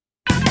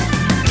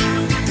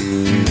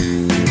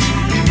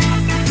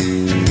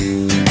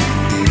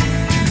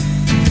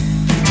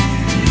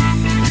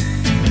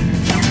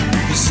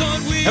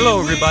Hello,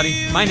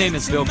 everybody. My name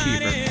is Bill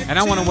Kiefer, and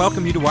I want to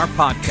welcome you to our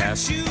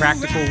podcast,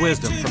 Practical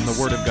Wisdom from the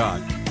Word of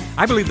God.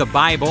 I believe the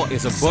Bible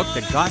is a book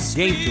that God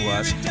gave to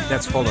us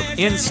that's full of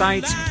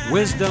insights,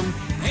 wisdom,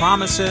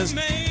 promises,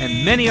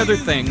 and many other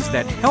things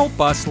that help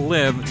us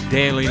live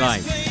daily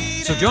life.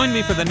 So join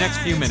me for the next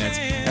few minutes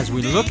as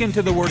we look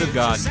into the Word of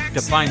God to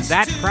find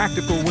that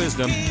practical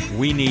wisdom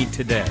we need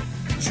today.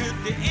 Should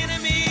the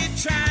enemy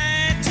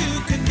try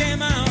to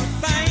condemn our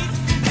fight,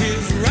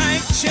 his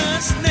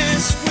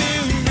righteousness will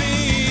reign.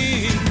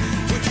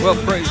 Well,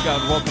 praise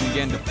God. Welcome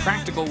again to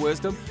Practical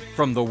Wisdom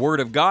from the Word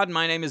of God.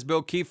 My name is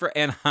Bill Kiefer,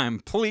 and I'm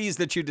pleased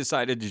that you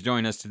decided to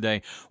join us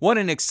today. What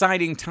an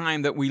exciting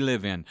time that we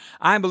live in.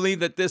 I believe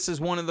that this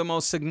is one of the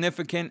most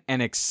significant and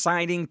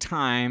exciting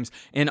times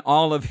in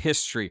all of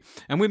history.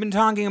 And we've been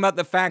talking about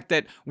the fact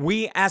that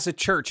we as a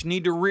church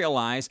need to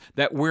realize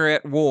that we're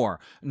at war.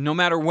 No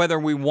matter whether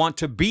we want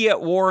to be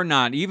at war or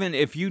not, even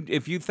if you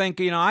think,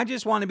 I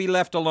just want to be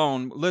left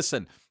alone,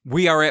 listen.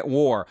 We are at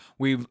war.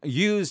 We've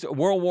used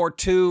World War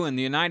II and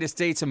the United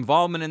States'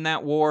 involvement in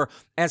that war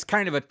as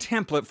kind of a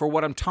template for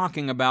what I'm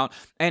talking about.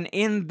 And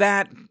in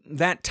that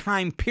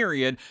time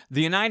period,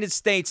 the United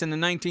States in the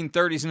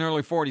 1930s and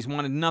early 40s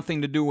wanted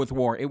nothing to do with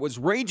war. It was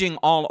raging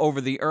all over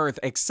the earth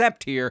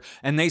except here,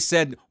 and they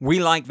said, we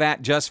like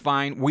that just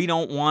fine. We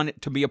don't want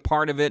it to be a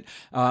part of it.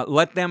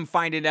 Let them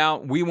fight it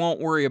out. We won't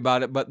worry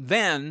about it. But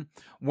then,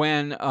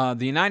 when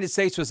the United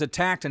States was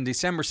attacked on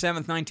December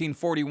 7th,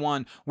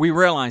 1941, we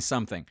realized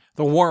something.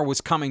 The war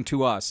was coming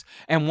to us.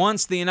 And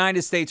once the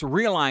United States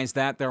realized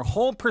that, their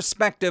whole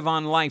perspective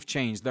on life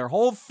changed. Their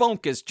whole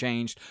focus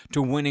changed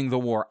to winning the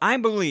war. I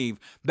believe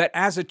that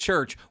as a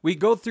church, we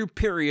go through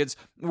periods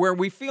where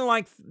we feel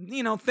like,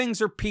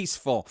 things are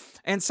peaceful.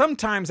 And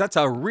sometimes that's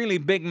a really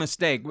big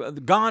mistake.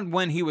 God,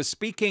 when he was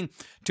speaking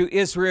to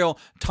Israel,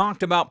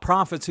 talked about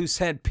prophets who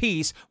said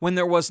peace when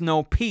there was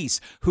no peace,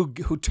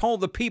 who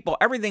told the people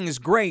everything is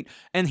great.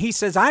 And he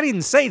says, I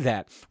didn't say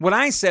that. What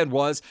I said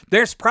was,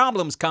 there's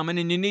problems coming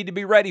and you need to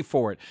be ready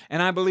for it.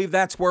 And I believe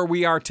that's where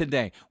we are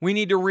today. We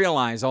need to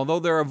realize, although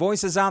there are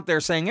voices out there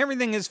saying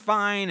everything is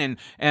fine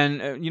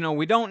and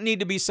we don't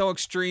need to be so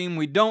extreme.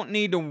 We don't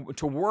need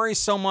to worry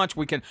so much.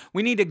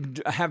 We need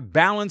to have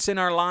balance in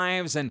our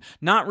lives and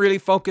not really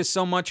focus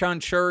so much on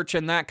church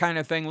and that kind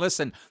of thing.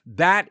 Listen,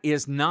 that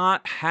is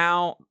not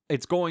how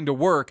it's going to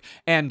work,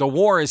 and the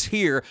war is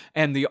here,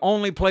 and the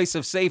only place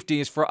of safety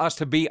is for us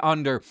to be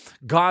under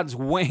God's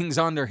wings,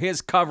 under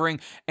his covering,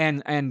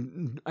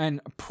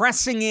 and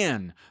pressing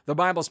in. The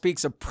Bible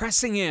speaks of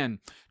pressing in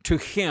to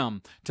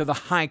him, to the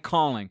high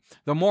calling.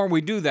 The more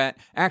we do that,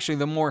 actually,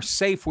 the more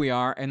safe we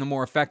are and the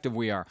more effective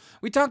we are.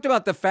 We talked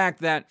about the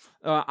fact that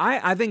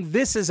I think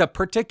this is a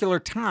particular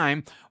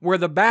time where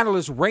the battle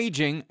is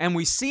raging, and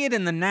we see it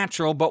in the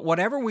natural, but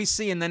whatever we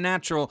see in the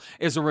natural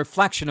is a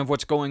reflection of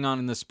what's going on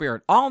in the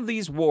spirit. All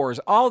these wars,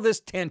 all this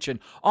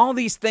tension, all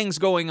these things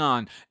going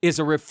on is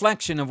a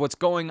reflection of what's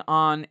going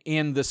on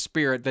in the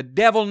spirit. The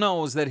devil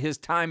knows that his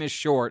time is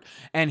short,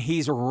 and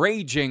he's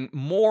raging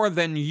more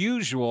than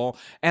usual,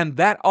 and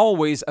that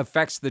always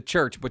affects the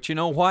church. But you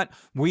know what?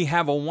 We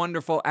have a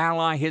wonderful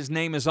ally. His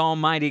name is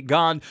Almighty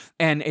God,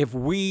 and if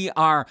we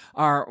are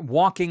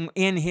walking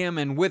in him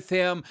and with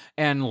him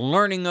and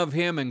learning of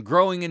him and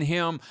growing in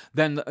him,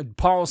 then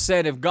Paul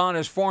said, if God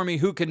is for me,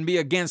 who can be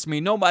against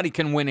me? Nobody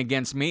can win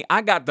against me.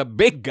 I got the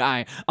big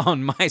guy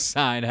on my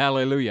side.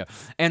 Hallelujah.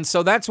 And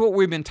so that's what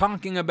we've been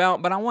talking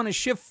about, but I want to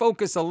shift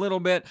focus a little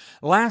bit.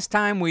 Last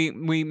time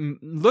we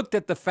looked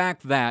at the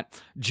fact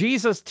that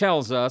Jesus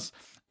tells us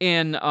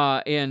in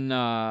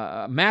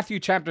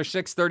Matthew chapter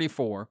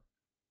 6:34,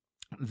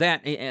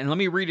 that, and let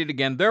me read it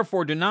again.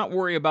 Therefore, do not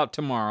worry about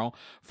tomorrow,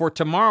 for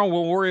tomorrow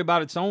will worry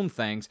about its own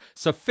things.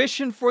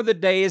 Sufficient for the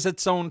day is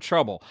its own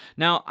trouble.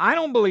 Now, I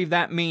don't believe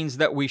that means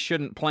that we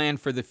shouldn't plan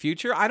for the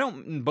future. I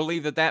don't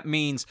believe that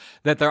means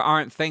that there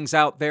aren't things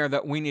out there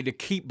that we need to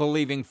keep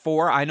believing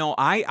for. I know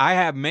I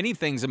have many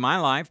things in my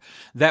life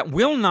that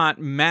will not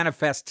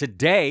manifest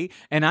today,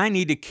 and I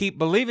need to keep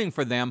believing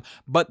for them.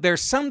 But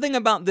there's something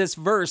about this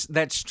verse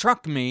that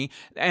struck me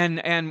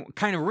and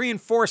kind of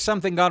reinforced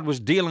something God was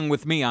dealing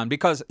with me on.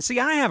 Because, see,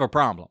 I have a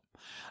problem.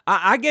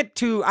 I get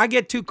too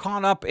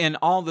caught up in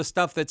all the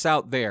stuff that's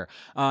out there.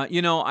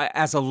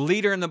 As a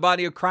leader in the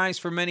body of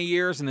Christ for many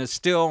years, and is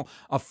still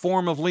a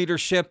form of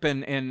leadership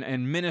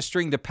and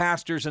ministering to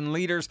pastors and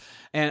leaders,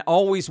 and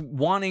always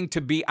wanting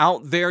to be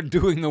out there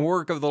doing the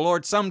work of the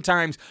Lord.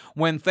 Sometimes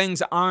when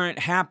things aren't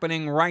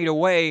happening right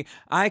away,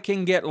 I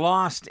can get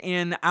lost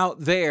in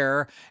out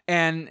there.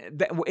 And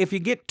if you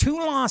get too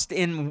lost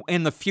in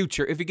the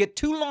future, if you get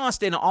too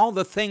lost in all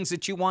the things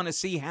that you want to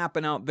see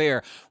happen out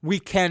there, we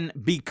can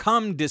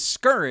become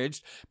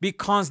discouraged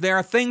because there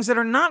are things that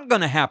are not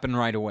going to happen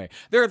right away.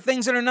 There are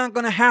things that are not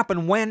going to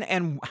happen when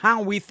and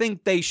how we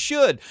think they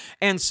should.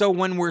 And so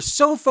when we're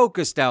so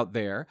focused out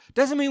there,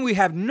 doesn't mean we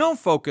have no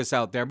focus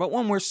out there, but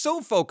when we're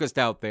so focused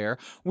out there,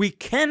 we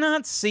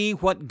cannot see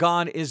what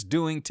God is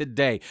doing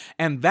today.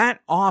 And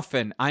that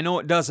often, I know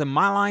it does in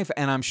my life,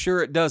 and I'm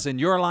sure it does in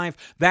your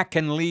life, that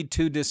can lead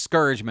to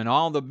discouragement.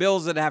 All the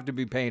bills that have to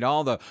be paid,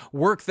 all the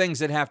work things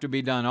that have to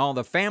be done, all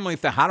the family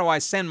things. How do I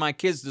send my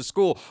kids to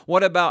school?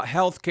 What about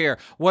health care?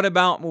 What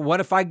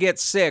if I get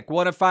sick?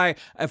 What if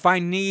I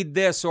need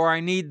this or I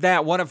need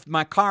that? What if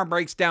my car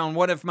breaks down?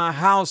 What if my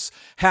house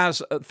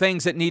has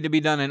things that need to be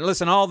done? And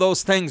listen, all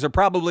those things are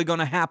probably going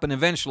to happen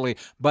eventually,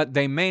 but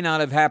they may not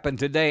have happened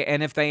today.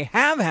 And if they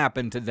have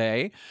happened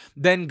today,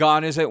 then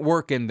God is at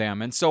work in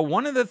them. And so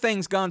one of the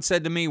things God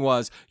said to me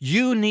was,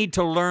 you need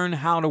to learn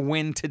how to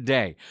win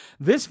today.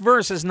 This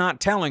verse is not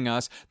telling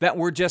us that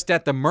we're just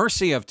at the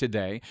mercy of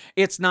today.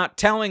 It's not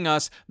telling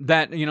us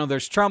that,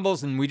 there's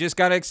troubles and we just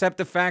got to accept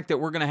the fact that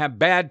we're going to have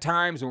bad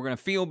times and we're going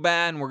to feel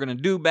bad and we're going to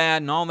do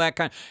bad and all that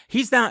kind.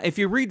 He's not, if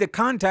you read the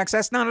context,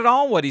 that's not at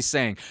all what he's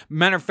saying.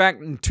 Matter of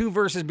fact, in 2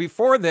 verses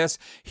before this,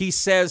 he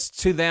says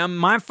to them,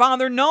 my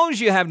Father knows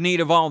you have need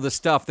of all the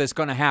stuff that's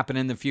going to happen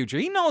in the future.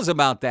 He knows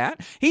about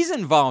that. He's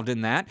involved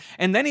in that.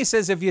 And then he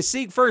says, if you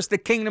seek first the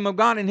kingdom of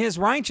God and his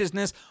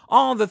righteousness,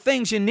 all the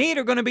things you need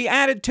are going to be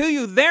added to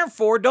you.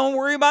 Therefore, don't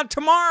worry about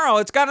tomorrow.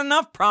 It's got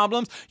enough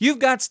problems. You've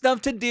got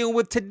stuff to deal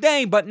with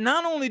today. But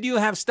not only do you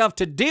have stuff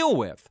to deal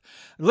with,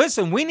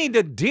 listen, we need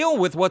to deal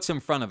with what's in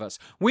front of us.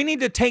 We need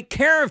to take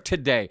care of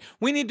today.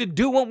 We need to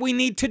do what we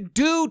need to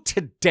do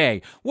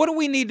today. What do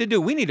we need to do?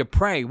 We need to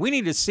pray. We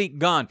need to seek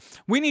God.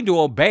 We need to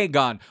obey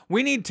God.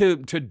 We need to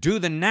do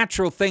the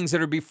natural things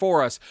that are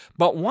before us.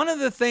 But one of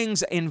the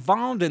things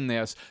involved in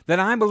this that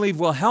I believe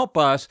will help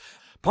us,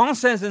 Paul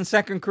says in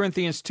 2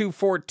 Corinthians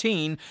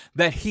 2:14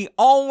 that he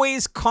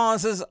always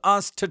causes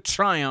us to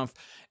triumph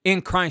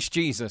in Christ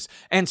Jesus.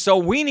 And so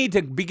we need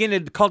to begin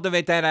to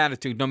cultivate that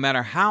attitude. No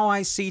matter how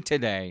I see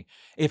today,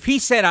 if he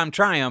said I'm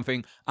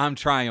triumphing, I'm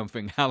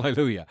triumphing.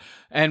 Hallelujah.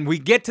 And we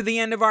get to the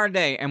end of our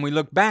day and we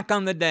look back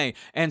on the day.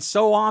 And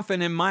so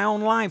often in my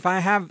own life, I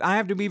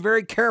have to be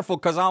very careful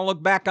because I'll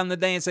look back on the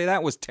day and say,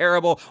 that was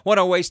terrible. What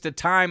a waste of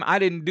time. I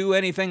didn't do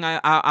anything.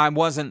 I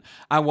wasn't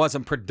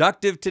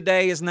productive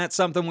today. Isn't that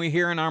something we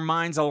hear in our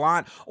minds a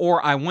lot?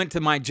 Or I went to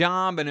my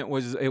job and it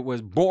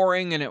was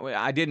boring and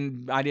I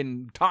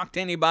didn't talk to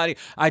anybody.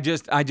 I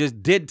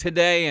just did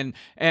today.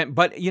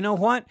 But you know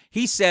what?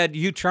 He said,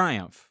 you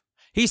triumph.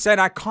 He said,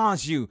 I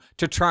cause you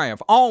to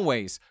triumph,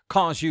 always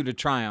cause you to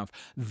triumph.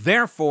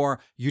 Therefore,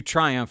 you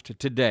triumphed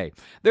today.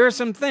 There are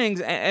some things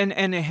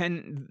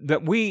and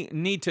that we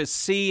need to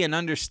see and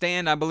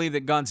understand. I believe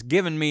that God's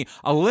given me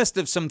a list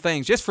of some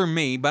things just for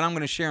me, but I'm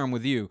going to share them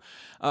with you.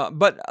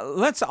 But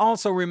let's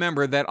also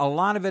remember that a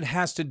lot of it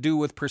has to do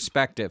with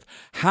perspective,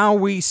 how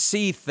we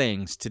see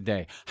things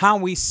today, how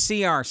we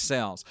see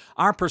ourselves.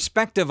 Our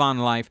perspective on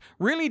life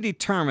really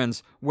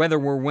determines whether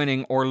we're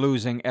winning or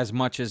losing as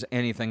much as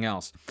anything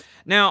else.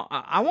 Now,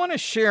 I want to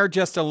share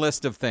just a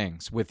list of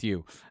things with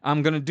you.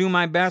 I'm going to do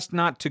my best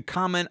not to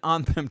comment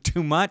on them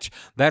too much.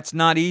 That's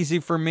not easy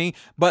for me.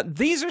 But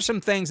these are some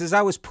things as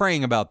I was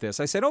praying about this.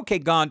 I said, okay,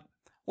 God,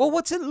 well,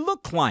 what's it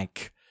look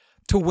like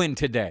to win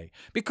today?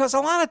 Because a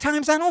lot of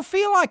times I don't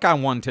feel like I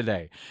won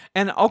today.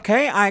 And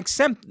okay, I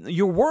accept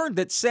your word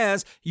that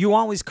says you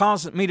always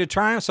cause me to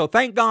triumph. So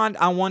thank God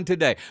I won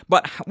today.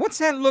 But what's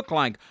that look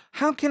like?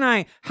 How can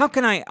I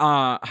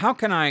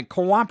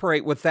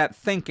cooperate with that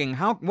thinking?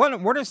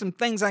 What are some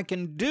things I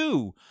can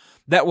do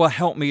that will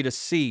help me to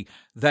see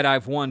that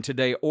I've won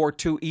today or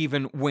to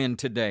even win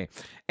today?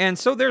 And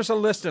so there's a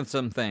list of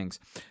some things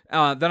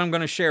that I'm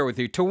going to share with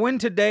you. To win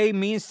today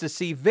means to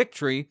see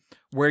victory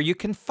where you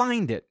can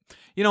find it.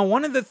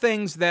 One of the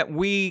things that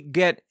we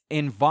get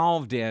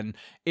involved in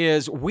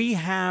is we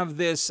have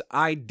this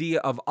idea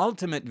of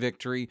ultimate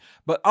victory,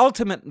 but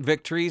ultimate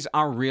victories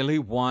are really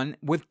won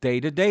with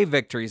day-to-day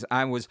victories.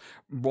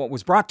 What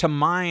was brought to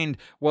mind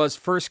was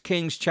 1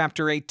 Kings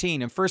chapter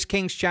 18. In 1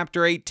 Kings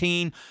chapter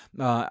 18,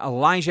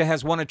 Elijah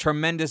has won a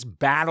tremendous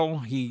battle.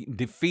 He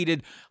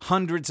defeated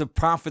hundreds of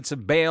prophets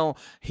of Baal.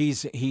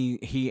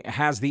 He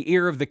has the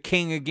ear of the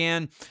king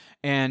again.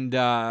 And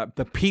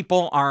the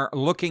people are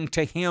looking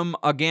to him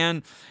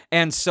again.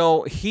 And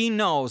so he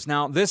knows.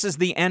 Now, this is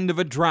the end of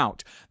a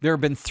drought. There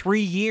have been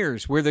 3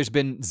 years where there's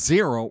been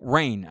zero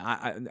rain.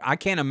 I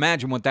can't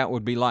imagine what that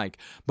would be like,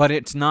 but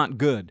it's not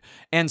good.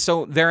 And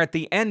so they're at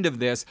the end of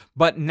this.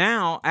 But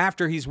now,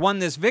 after he's won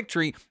this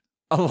victory,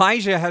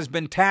 Elijah has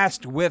been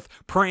tasked with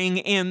praying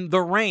in the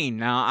rain.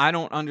 Now, I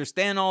don't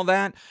understand all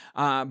that,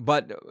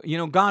 but,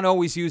 God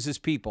always uses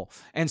people.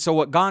 And so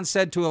what God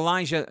said to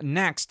Elijah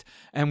next,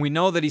 and we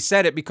know that he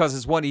said it because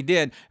it's what he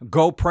did,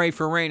 go pray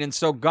for rain. And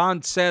so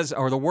God says,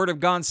 or the word of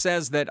God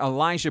says that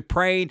Elijah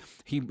prayed.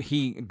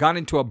 He got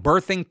into a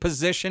birthing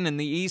position in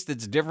the east.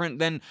 It's different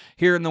than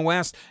here in the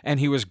west. And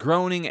he was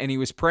groaning and he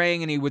was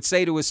praying and he would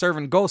say to his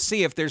servant, go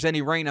see if there's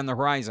any rain on the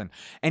horizon.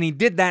 And he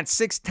did that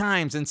 6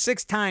 times. And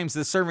 6 times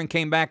the servant came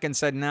came back and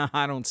said, "No,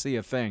 I don't see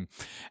a thing."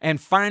 And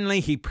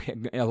finally,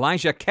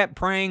 Elijah kept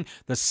praying.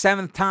 The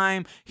seventh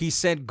time, he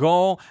said,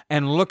 "Go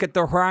and look at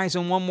the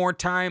horizon one more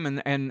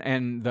time."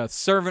 And the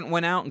servant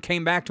went out and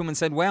came back to him and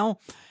said, "Well,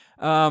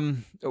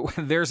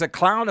 there's a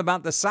cloud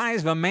about the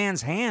size of a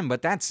man's hand,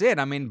 but that's it.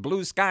 I mean,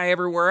 blue sky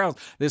everywhere else.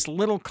 This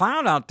little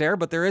cloud out there,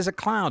 but there is a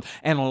cloud."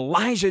 And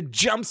Elijah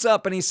jumps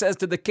up and he says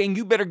to the king,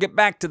 "You better get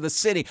back to the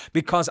city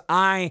because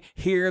I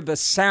hear the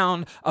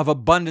sound of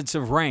abundance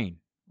of rain."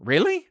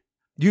 Really?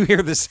 You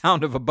hear the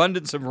sound of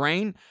abundance of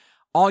rain?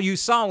 All you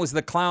saw was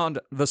the cloud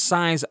the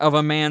size of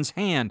a man's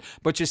hand.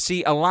 But you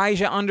see,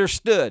 Elijah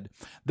understood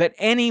that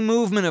any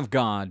movement of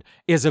God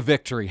is a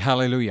victory.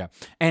 Hallelujah.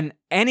 And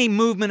any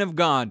movement of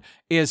God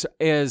is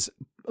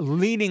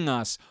leading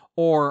us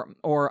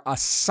or a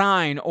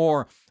sign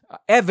or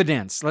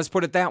evidence, let's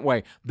put it that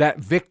way, that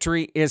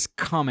victory is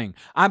coming.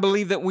 I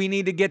believe that we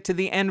need to get to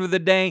the end of the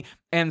day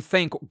and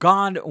think,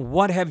 "God,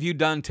 what have you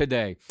done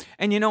today?"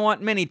 And you know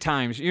what? Many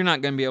times you're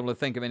not going to be able to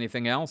think of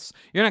anything else.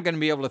 You're not going to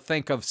be able to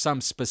think of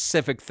some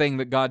specific thing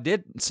that God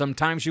did.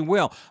 Sometimes you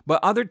will.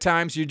 But other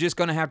times you're just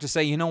going to have to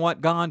say, "You know what,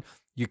 God?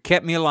 You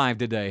kept me alive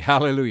today."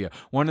 Hallelujah.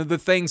 One of the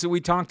things that we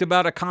talked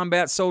about, a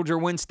combat soldier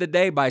wins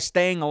today by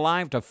staying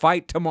alive to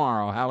fight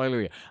tomorrow.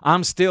 Hallelujah.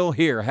 I'm still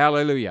here.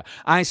 Hallelujah.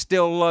 I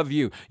still love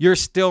you. You're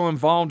still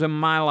involved in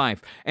my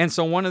life. And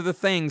so one of the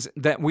things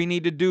that we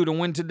need to do to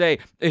win today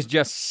is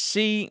just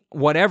see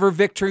whatever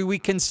victory we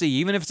can see,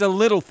 even if it's a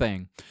little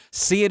thing.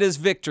 See it as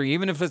victory.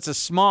 Even if it's a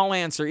small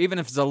answer, even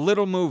if it's a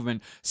little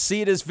movement,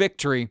 see it as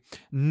victory.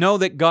 Know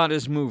that God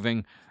is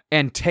moving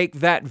and take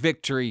that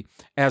victory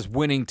as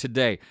winning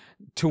today.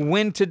 To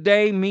win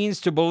today means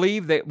to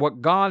believe that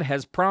what God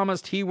has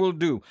promised He will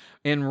do.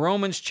 In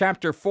Romans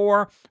chapter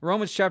 4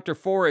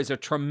 is a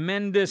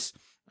tremendous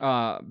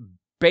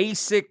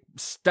basic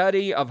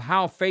study of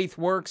how faith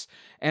works.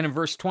 And in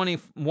verse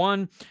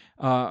 21,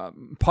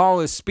 Paul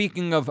is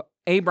speaking of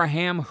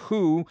Abraham,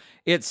 who,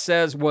 it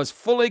says, was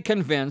fully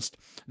convinced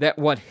that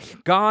what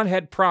God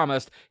had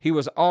promised, he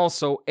was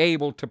also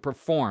able to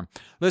perform.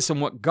 Listen,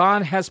 what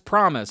God has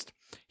promised,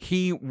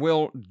 He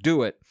will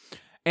do it.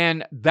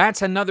 And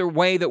that's another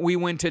way that we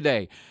win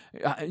today.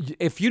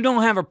 If you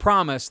don't have a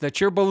promise that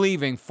you're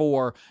believing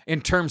for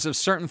in terms of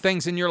certain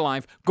things in your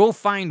life, go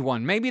find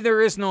one. Maybe there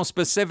is no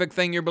specific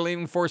thing you're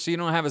believing for, so you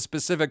don't have a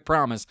specific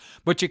promise.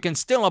 But you can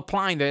still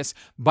apply this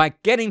by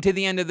getting to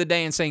the end of the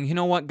day and saying, "You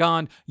know what,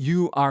 God?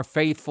 You are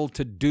faithful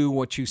to do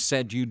what you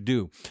said you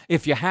do."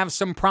 If you have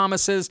some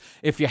promises,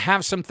 if you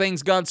have some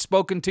things God's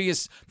spoken to you,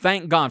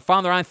 thank God.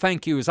 Father, I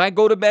thank you as I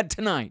go to bed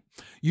tonight.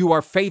 You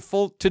are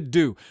faithful to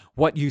do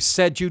what you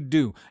said you'd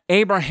do.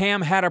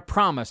 Abraham had a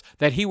promise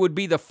that he would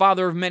be the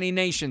father of many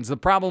nations. The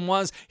problem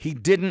was he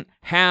didn't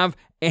have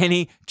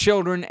any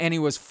children, and he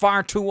was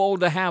far too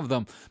old to have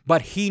them.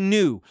 But he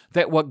knew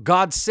that what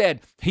God said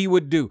He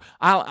would do.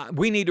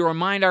 We need to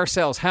remind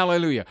ourselves,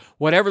 hallelujah,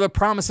 whatever the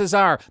promises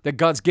are that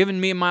God's given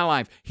me in my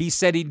life, He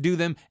said He'd do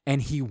them,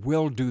 and He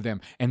will do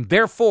them. And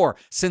therefore,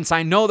 since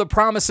I know the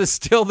promise is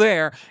still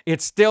there,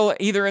 it's still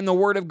either in the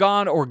Word of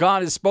God or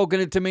God has spoken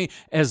it to me.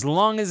 As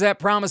long as that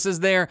promise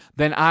is there,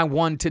 then I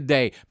won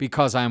today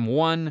because I'm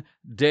one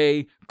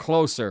day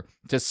closer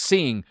to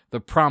seeing the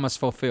promise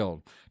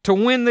fulfilled. To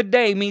win the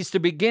day means to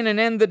begin and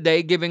end the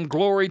day giving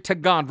glory to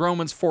God.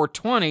 Romans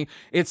 4:20,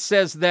 it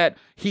says that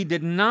He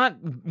did not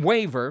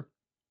waver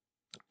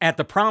at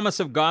the promise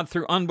of God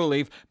through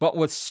unbelief, but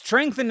was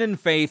strengthened in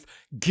faith,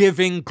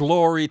 giving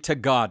glory to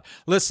God.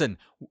 Listen,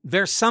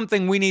 there's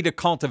something we need to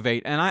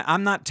cultivate, and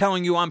I'm not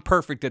telling you I'm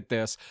perfect at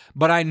this,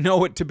 but I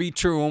know it to be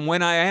true, and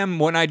when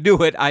I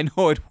do it, I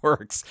know it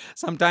works.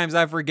 Sometimes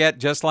I forget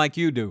just like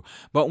you do,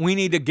 but we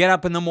need to get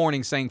up in the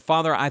morning saying,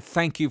 "Father, I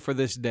thank you for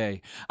this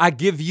day. I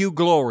give you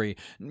glory.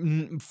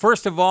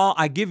 First of all,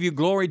 I give you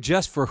glory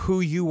just for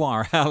who you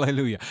are."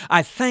 Hallelujah.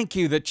 I thank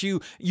you that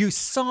you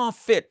saw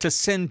fit to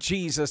send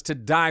Jesus to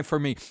die for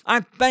me.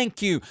 I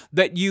thank you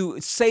that you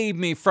saved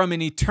me from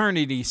an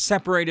eternity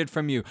separated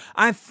from you.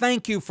 I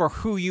thank you for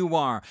who you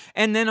are,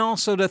 and then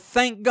also to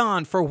thank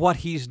God for what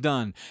He's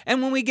done.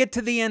 And when we get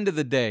to the end of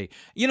the day,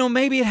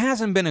 maybe it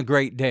hasn't been a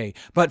great day,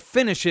 but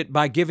finish it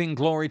by giving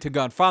glory to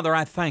God. Father,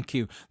 I thank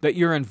you that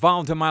you're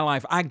involved in my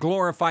life. I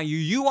glorify you.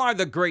 You are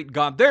the great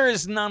God. There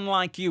is none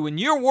like you, and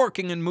you're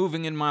working and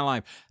moving in my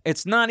life.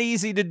 It's not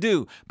easy to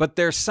do, but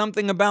there's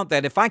something about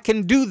that. If I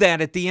can do that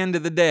at the end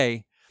of the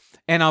day,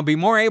 and I'll be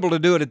more able to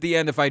do it at the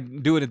end if I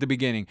do it at the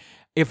beginning.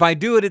 If I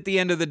do it at the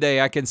end of the day,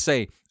 I can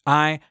say,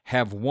 I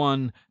have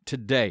won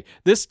today.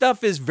 This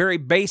stuff is very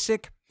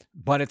basic,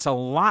 but it's a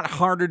lot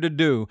harder to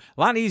do,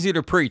 a lot easier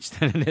to preach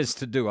than it is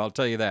to do, I'll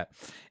tell you that.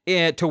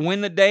 To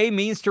win the day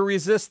means to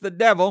resist the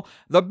devil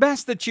the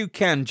best that you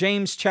can.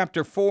 James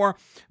chapter 4,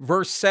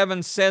 verse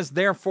 7 says,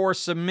 "Therefore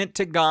submit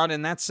to God,"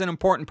 and that's an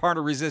important part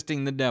of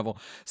resisting the devil.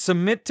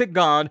 "Submit to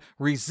God,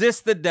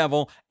 resist the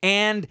devil,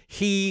 and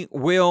he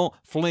will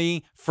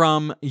flee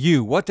from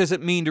you. What does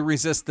it mean to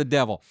resist the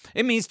devil?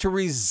 It means to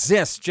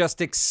resist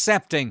just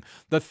accepting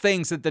the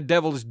things that the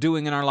devil is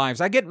doing in our lives.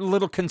 I get a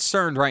little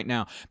concerned right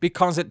now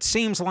because it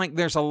seems like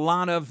there's a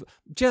lot of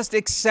just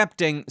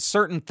accepting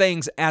certain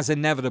things as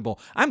inevitable.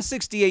 I'm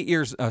 69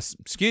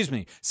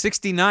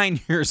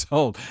 years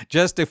old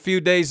just a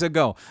few days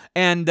ago,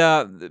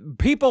 and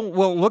people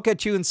will look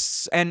at you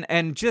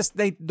and just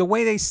the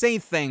way they say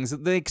things,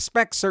 they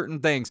expect certain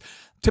things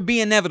to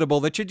be inevitable,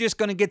 that you're just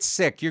going to get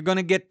sick, you're going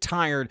to get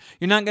tired,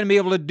 you're not going to be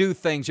able to do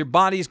things, your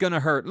body's going to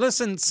hurt.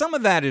 Listen, some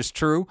of that is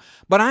true,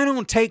 but I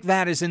don't take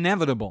that as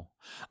inevitable.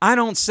 I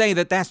don't say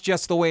that that's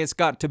just the way it's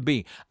got to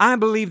be. I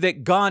believe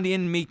that God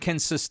in me can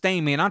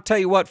sustain me. And I'll tell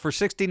you what, for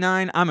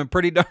 69, I'm in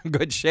pretty darn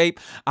good shape.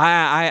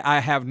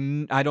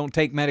 I don't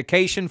take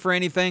medication for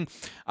anything.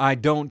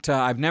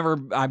 I've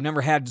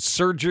never had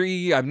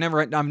surgery. I've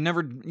never,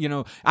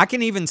 I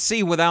can even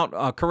see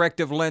without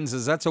corrective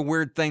lenses. That's a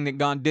weird thing that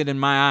God did in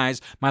my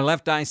eyes. My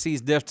left eye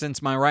sees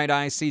distance. My right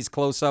eye sees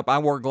close up. I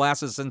wore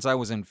glasses since I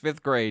was in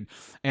 5th grade.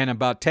 And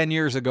about 10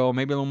 years ago,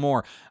 maybe a little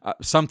more,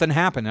 something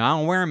happened and I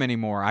don't wear them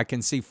anymore. I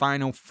can see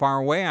fine far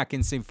away. I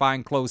can see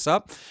fine close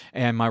up.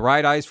 And my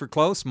right eye's for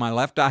close. My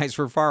left eye's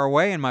for far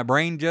away. And my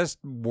brain just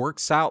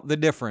works out the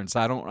difference.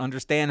 I don't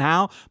understand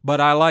how,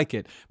 but I like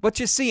it. But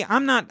you see,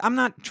 I'm not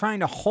trying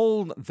to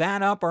hold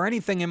that up or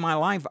anything in my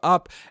life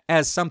up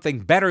as something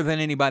better than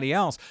anybody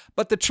else.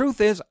 But the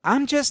truth is,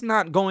 I'm just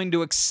not going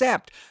to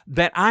accept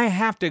that I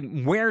have to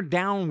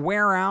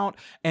wear out,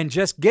 and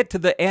just get to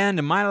the end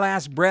and my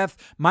last breath,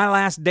 my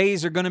last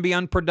days are going to be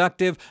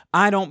unproductive.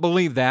 I don't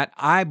believe that.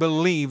 I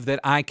believe that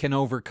I can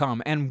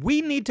overcome. And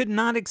we need to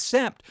not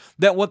accept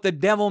that what the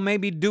devil may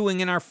be doing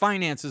in our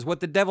finances, what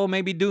the devil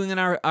may be doing in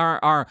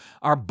our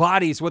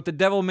bodies, what the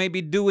devil may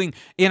be doing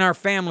in our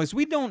families.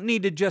 We don't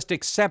need to just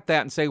accept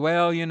that and say,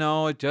 well,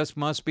 it just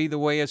must be the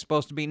way it's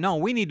supposed to be. No,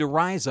 we need to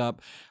rise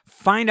up,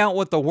 find out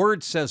what the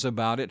Word says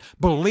about it,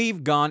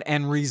 believe God,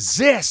 and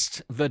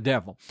resist the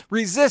devil.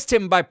 Resist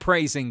him by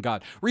praising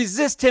God.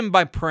 Resist him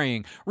by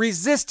praying.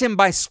 Resist him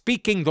by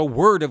speaking the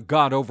Word of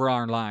God over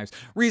our lives.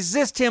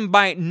 Resist him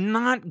by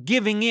not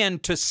giving in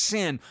to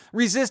sin.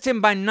 Resist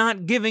him by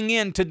not giving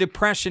in to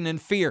depression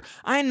and fear.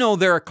 I know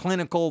there are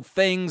clinical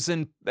things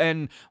and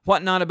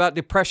whatnot about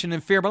depression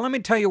and fear, but let me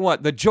tell you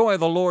what, the joy of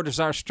the Lord is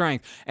our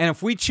strength. And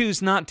if we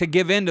choose not to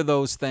give in to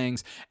those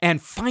things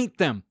and fight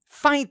them.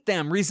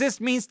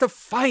 Resist means to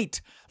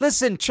fight.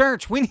 Listen,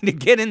 church, we need to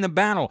get in the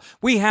battle.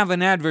 We have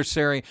an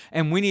adversary,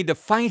 and we need to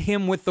fight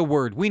him with the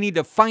Word. We need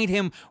to fight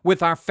him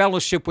with our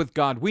fellowship with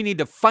God. We need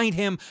to fight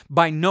him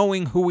by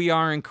knowing who we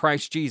are in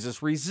Christ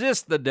Jesus.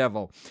 Resist the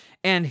devil,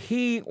 and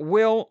he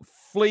will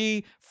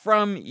flee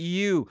from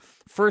you.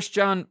 1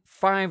 John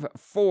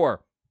 5:4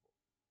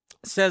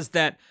 says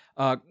that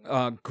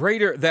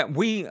greater that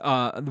we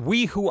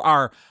who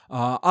are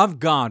of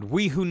God,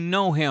 we who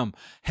know him,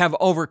 have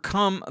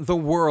overcome the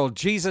world.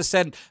 Jesus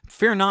said,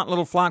 fear not,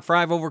 little flock, for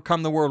I've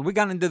overcome the world. We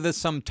got into this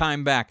some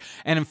time back.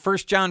 And in 1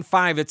 John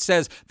 5, it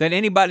says that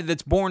anybody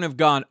that's born of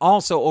God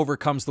also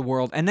overcomes the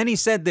world. And then he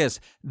said this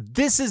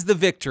is the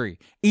victory,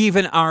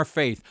 even our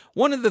faith.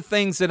 One of the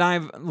things that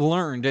I've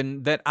learned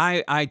and that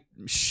I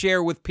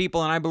share with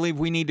people, and I believe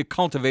we need to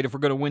cultivate if we're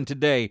going to win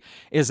today,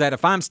 is that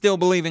if I'm still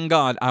believing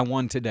God, I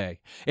won today.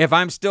 If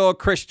I'm still a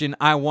Christian,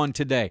 I won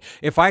today.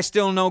 If I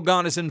still know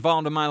God is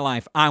involved in my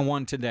life, I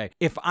won today.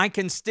 If I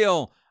can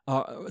still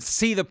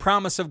see the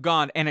promise of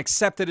God and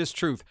accept it as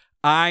truth,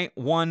 I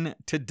won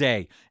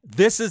today.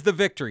 This is the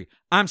victory.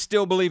 I'm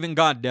still believing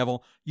God,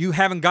 devil. You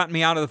haven't gotten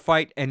me out of the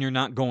fight, and you're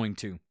not going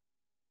to.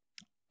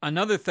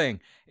 Another thing,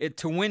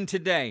 to win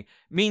today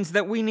means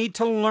that we need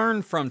to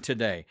learn from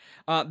today.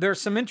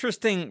 There's some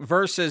interesting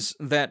verses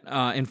that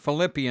in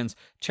Philippians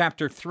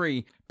chapter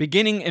 3,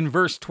 beginning in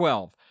verse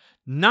 12.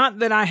 Not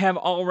that I have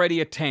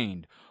already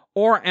attained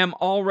or am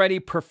already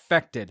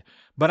perfected,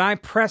 but I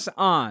press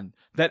on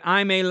that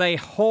I may lay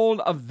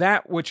hold of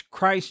that which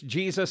Christ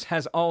Jesus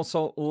has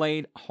also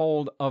laid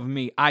hold of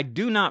me. I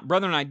do not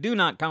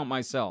count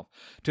myself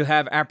to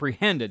have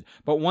apprehended,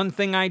 but one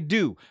thing I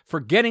do,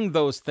 forgetting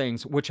those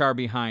things which are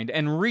behind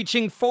and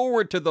reaching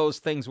forward to those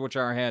things which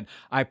are ahead,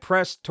 I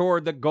press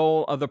toward the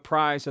goal of the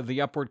prize of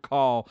the upward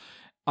call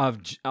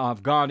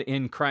of God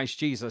in Christ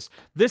Jesus.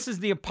 This is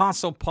the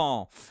Apostle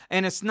Paul,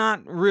 and it's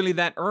not really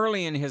that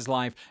early in his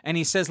life, and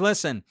he says,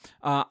 listen,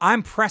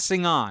 I'm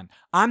pressing on.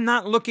 I'm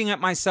not looking at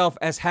myself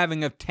as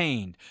having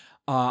obtained.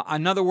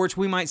 In other words,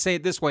 we might say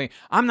it this way,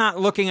 I'm not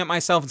looking at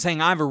myself and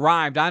saying, I've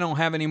arrived, I don't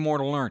have any more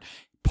to learn.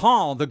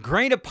 Paul, the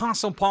great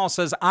Apostle Paul,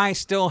 says, I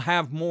still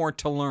have more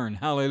to learn.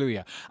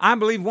 Hallelujah. I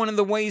believe one of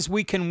the ways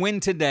we can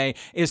win today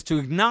is to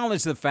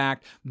acknowledge the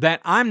fact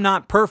that I'm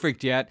not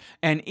perfect yet,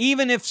 and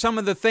even if some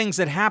of the things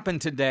that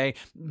happened today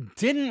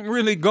didn't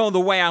really go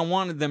the way I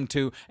wanted them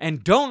to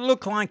and don't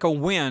look like a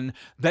win,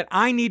 that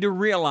I need to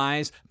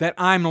realize that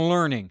I'm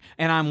learning,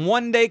 and I'm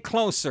one day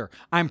closer.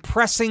 I'm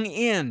pressing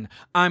in.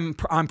 I'm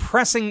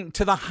pressing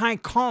to the high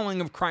calling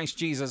of Christ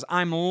Jesus.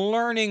 I'm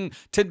learning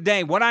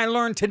today. What I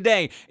learned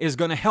today is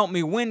going to help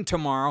me win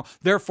tomorrow.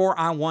 Therefore,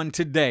 I won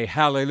today.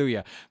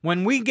 Hallelujah.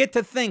 When we get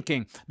to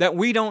thinking that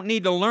we don't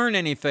need to learn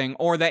anything,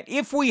 or that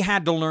if we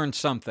had to learn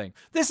something,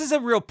 this is a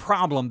real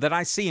problem that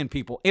I see in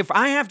people. If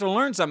I have to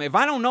learn something, if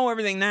I don't know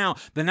everything now,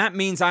 then that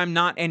means I'm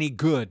not any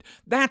good.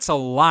 That's a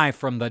lie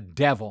from the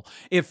devil.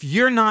 If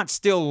you're not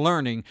still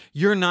learning,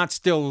 you're not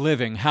still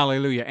living.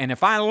 Hallelujah. And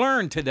if I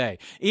learned today,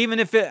 even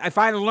if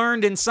I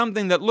learned in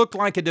something that looked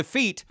like a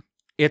defeat,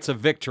 it's a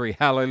victory.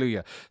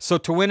 Hallelujah. So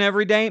to win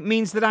every day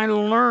means that I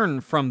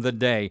learn from the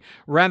day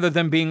rather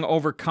than being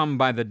overcome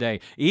by the day.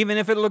 Even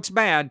if it looks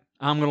bad,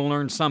 I'm going to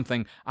learn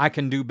something. I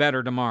can do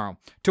better tomorrow.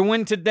 To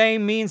win today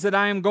means that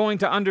I am going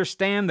to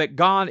understand that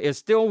God is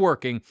still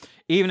working,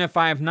 even if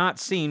I have not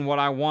seen what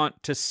I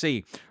want to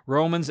see.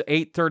 Romans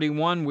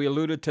 8:31, we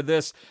alluded to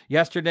this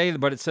yesterday,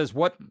 but it says,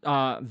 what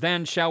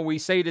then shall we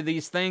say to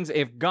these things?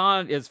 If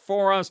God is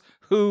for us,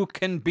 who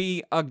can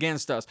be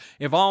against us?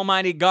 If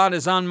Almighty God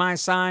is on my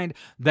side,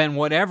 then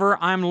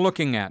whatever I'm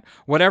looking at,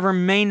 whatever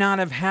may not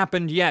have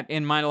happened yet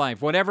in my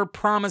life, whatever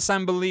promise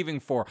I'm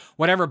believing for,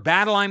 whatever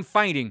battle I'm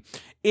fighting,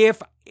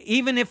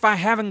 even if I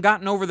haven't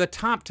gotten over the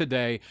top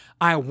today,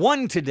 I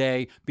won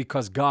today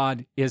because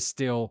God is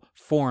still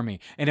for me.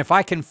 And if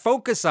I can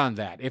focus on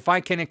that, if I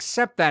can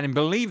accept that and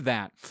believe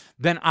that,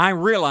 then I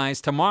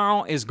realize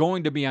tomorrow is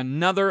going to be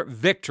another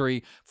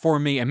victory for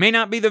me. It may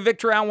not be the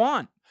victory I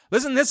want.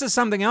 Listen, this is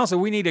something else that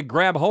we need to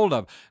grab hold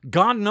of.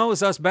 God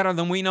knows us better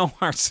than we know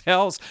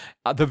ourselves.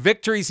 The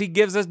victories He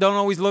gives us don't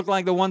always look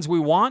like the ones we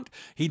want.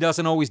 He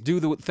doesn't always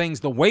do the things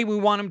the way we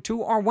want Him to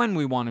or when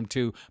we want Him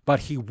to, but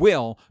He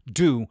will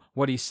do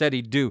what He said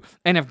He'd do.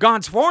 And if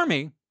God's for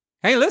me,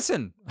 hey,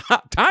 listen,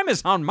 time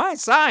is on my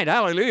side.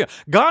 Hallelujah.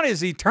 God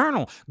is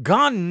eternal.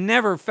 God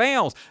never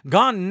fails.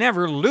 God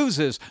never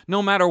loses.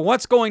 No matter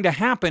what's going to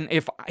happen,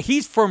 if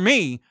He's for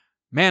me,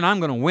 man,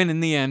 I'm going to win in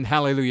the end.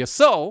 Hallelujah.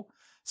 So,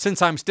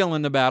 since I'm still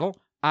in the battle,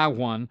 I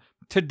won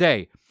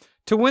today.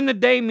 To win the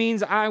day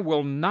means I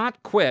will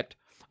not quit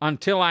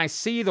until I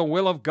see the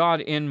will of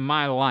God in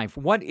my life.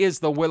 What is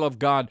the will of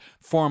God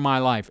for my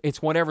life?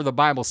 It's whatever the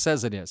Bible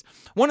says it is.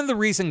 One of the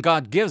reasons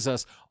God gives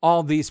us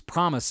all these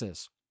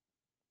promises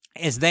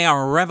is they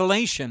are a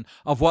revelation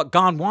of what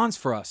God wants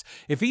for us.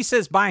 If He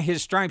says, by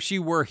His stripes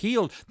you were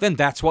healed, then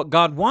that's what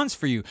God wants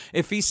for you.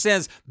 If He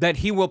says that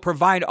He will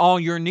provide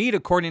all your need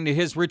according to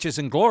His riches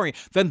and glory,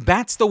 then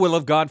that's the will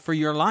of God for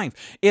your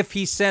life. If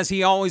He says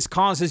He always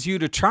causes you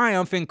to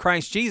triumph in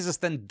Christ Jesus,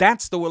 then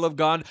that's the will of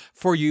God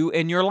for you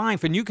in your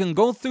life. And you can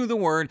go through the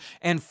Word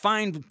and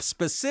find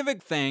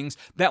specific things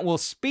that will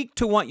speak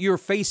to what you're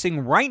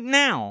facing right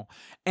now.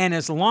 And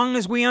as long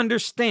as we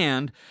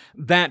understand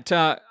that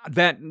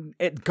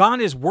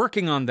God is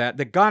working on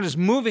that God is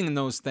moving in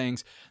those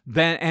things,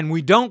 then and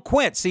we don't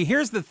quit. See,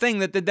 here's the thing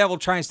that the devil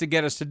tries to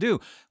get us to do.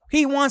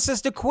 He wants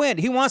us to quit.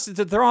 He wants us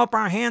to throw up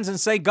our hands and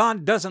say,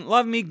 God doesn't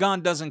love me.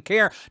 God doesn't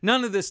care.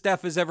 None of this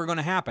stuff is ever going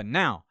to happen.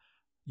 Now,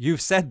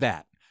 you've said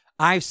that.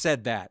 I've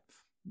said that.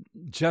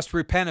 Just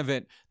repent of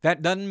it.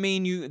 That doesn't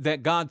mean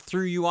that God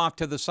threw you off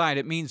to the side.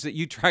 It means that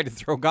you tried to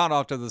throw God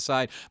off to the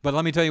side. But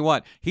let me tell you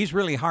what, He's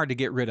really hard to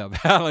get rid of.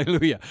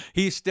 Hallelujah.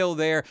 He's still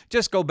there.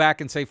 Just go back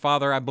and say,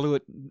 Father, I blew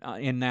it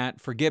in that.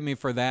 Forgive me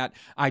for that.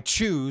 I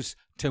choose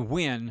to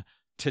win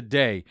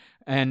today.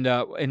 And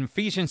in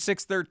Ephesians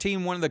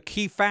 6:13, one of the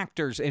key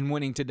factors in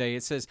winning today,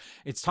 it says,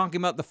 it's talking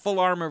about the full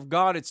armor of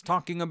God. It's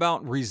talking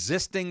about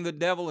resisting the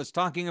devil. It's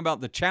talking about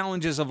the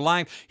challenges of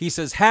life. He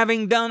says,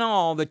 having done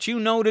all that you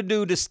know to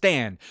do to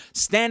stand,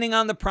 standing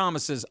on the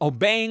promises,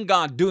 obeying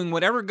God, doing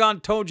whatever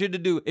God told you to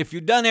do. If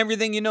you've done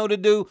everything you know to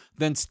do,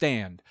 then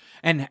stand.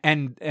 And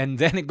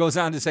then it goes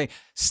on to say,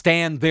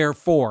 stand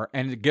therefore.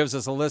 And it gives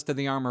us a list of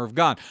the armor of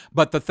God.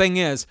 But the thing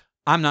is,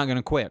 I'm not going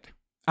to quit.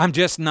 I'm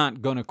just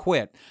not going to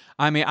quit.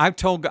 I mean, I've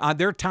told God,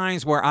 there are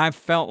times where I've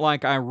felt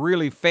like I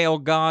really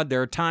failed God.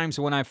 There are times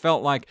when I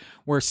felt like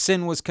where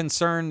sin was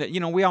concerned. You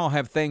know, we all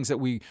have things that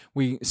we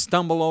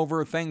stumble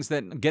over, things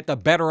that get the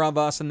better of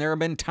us. And there have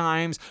been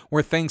times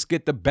where things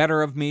get the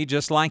better of me,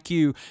 just like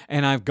you.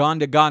 And I've gone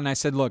to God and I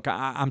said, look,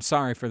 I'm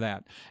sorry for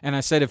that. And I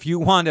said, if you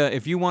want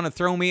to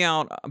throw me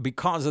out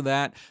because of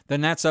that,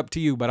 then that's up to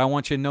you. But I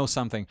want you to know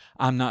something.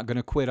 I'm not going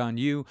to quit on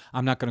you.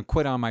 I'm not going to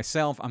quit on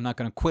myself. I'm not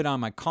going to quit on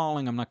my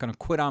calling. I'm not going to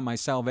quit on my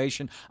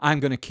salvation.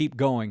 I'm going to keep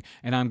going,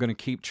 and I'm going to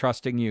keep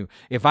trusting you.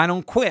 If I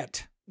don't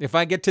quit, if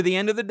I get to the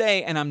end of the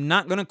day and I'm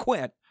not going to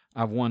quit,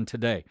 I've won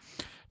today.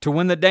 To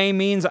win the day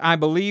means I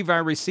believe I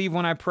receive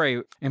when I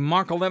pray. In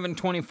Mark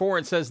 11:24,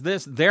 it says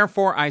this,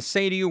 therefore I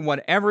say to you,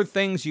 whatever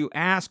things you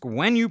ask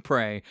when you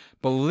pray,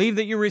 believe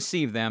that you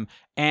receive them,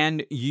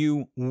 and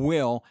you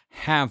will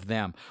have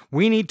them.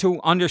 We need to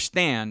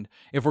understand,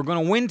 if we're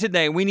going to win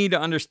today, we need to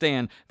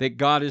understand that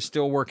God is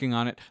still working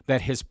on it,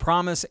 that His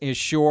promise is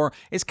sure.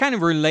 It's kind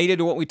of related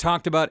to what we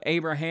talked about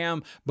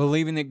Abraham,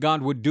 believing that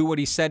God would do what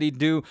He said He'd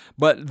do,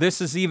 but this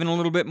is even a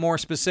little bit more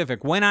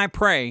specific. When I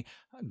pray,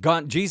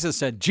 Jesus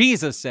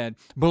said,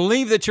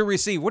 believe that you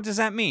receive. What does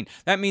that mean?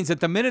 That means that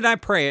the minute I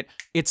pray it,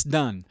 it's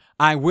done.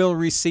 I will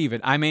receive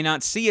it. I may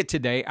not see it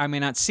today. I may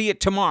not see it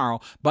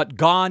tomorrow, but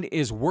God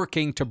is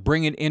working to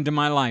bring it into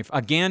my life.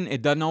 Again,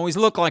 it doesn't always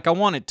look like I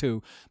want it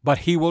to, but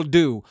He will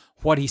do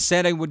what He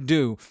said He would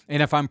do.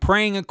 And if I'm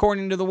praying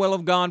according to the will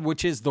of God,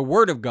 which is the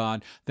Word of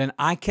God, then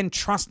I can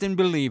trust and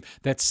believe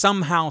that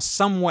somehow,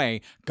 some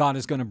way, God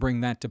is going to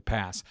bring that to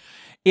pass.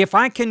 If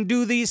I can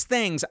do these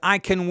things, I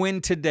can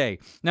win today.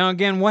 Now,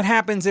 again, what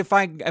happens if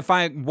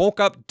I woke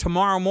up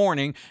tomorrow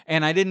morning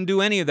and I didn't do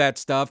any of that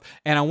stuff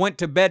and I went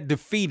to bed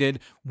defeated?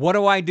 What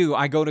do?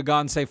 I go to God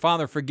and say,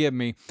 Father, forgive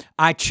me.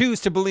 I choose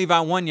to believe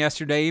I won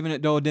yesterday,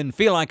 even though it didn't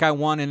feel like I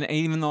won, and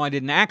even though I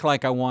didn't act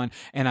like I won,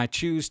 and I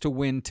choose to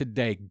win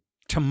today.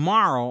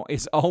 Tomorrow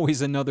is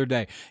always another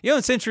day. You know,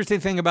 it's an interesting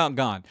thing about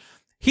God.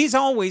 He's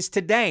always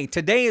today.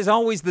 Today is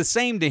always the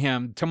same to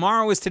Him.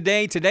 Tomorrow is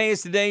today. Today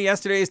is today.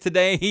 Yesterday is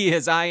today. He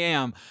is I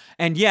am.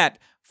 And yet,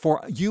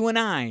 for you and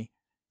I,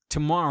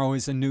 tomorrow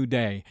is a new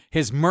day.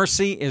 His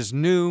mercy is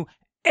new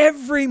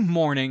every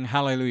morning.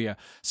 Hallelujah.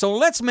 So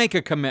let's make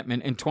a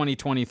commitment in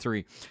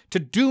 2023 to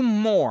do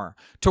more,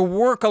 to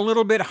work a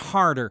little bit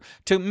harder,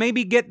 to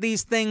maybe get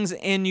these things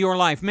in your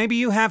life. Maybe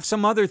you have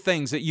some other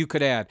things that you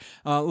could add.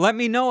 Let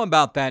me know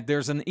about that.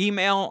 There's an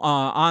email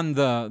on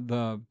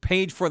the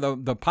page for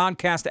the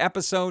podcast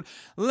episode.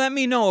 Let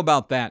me know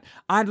about that.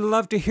 I'd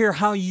love to hear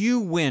how you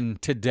win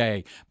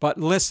today. But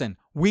listen,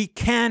 we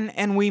can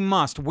and we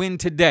must win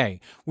today.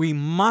 We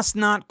must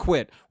not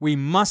quit. We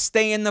must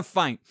stay in the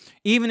fight.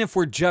 Even if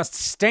we're just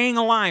staying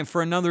alive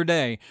for another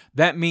day,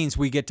 that means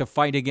we get to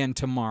fight again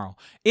tomorrow.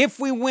 If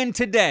we win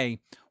today,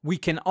 we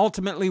can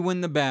ultimately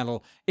win the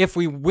battle. If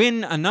we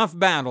win enough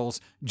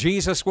battles,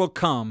 Jesus will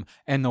come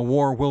and the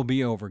war will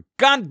be over.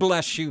 God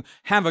bless you.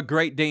 Have a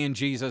great day in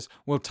Jesus.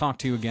 We'll talk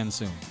to you again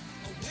soon.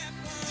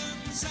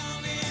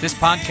 This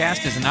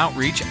podcast is an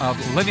outreach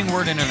of Living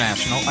Word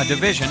International, a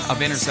division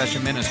of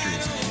Intercession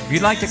Ministries. If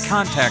you'd like to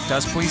contact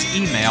us, please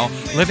email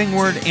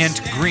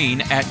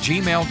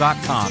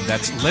livingwordintgreen@gmail.com.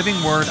 That's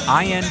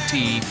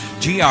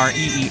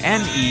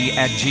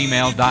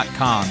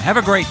livingwordintgreen@gmail.com. Have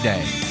a great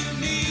day.